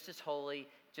is just as holy,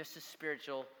 just as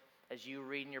spiritual as you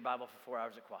reading your Bible for 4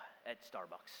 hours at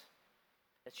Starbucks.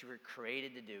 That you were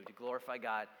created to do, to glorify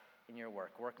God in your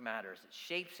work. Work matters. It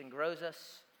shapes and grows us,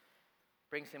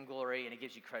 brings him glory, and it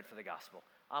gives you credit for the gospel.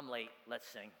 I'm late. Let's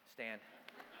sing. Stand.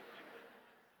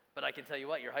 But I can tell you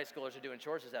what, your high schoolers are doing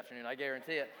chores this afternoon. I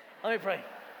guarantee it. Let me pray.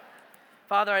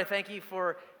 Father, I thank you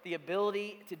for the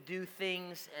ability to do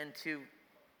things and to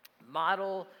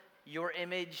model your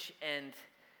image and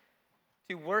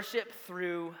to worship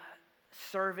through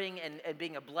serving and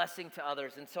being a blessing to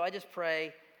others. And so I just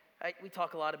pray, we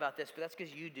talk a lot about this, but that's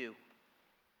because you do.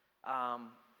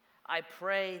 I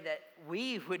pray that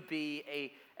we would be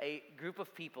a group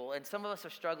of people, and some of us are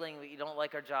struggling, we don't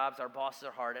like our jobs, our bosses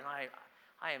are hard, and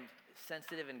I am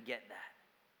sensitive and get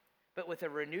that. But with a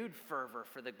renewed fervor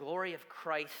for the glory of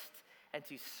Christ and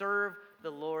to serve the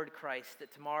Lord Christ,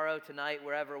 that tomorrow, tonight,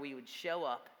 wherever we would show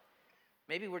up,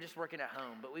 maybe we're just working at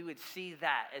home, but we would see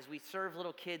that as we serve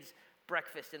little kids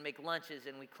breakfast and make lunches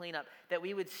and we clean up, that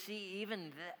we would see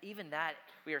even that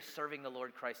we are serving the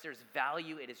Lord Christ. There's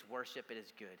value, it is worship, it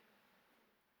is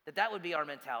good. That would be our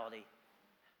mentality,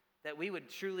 that we would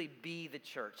truly be the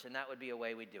church, and that would be a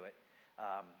way we do it.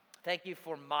 Thank you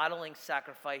for modeling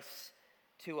sacrifice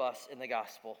to us in the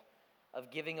gospel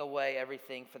of giving away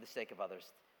everything for the sake of others.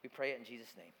 We pray it in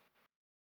Jesus' name.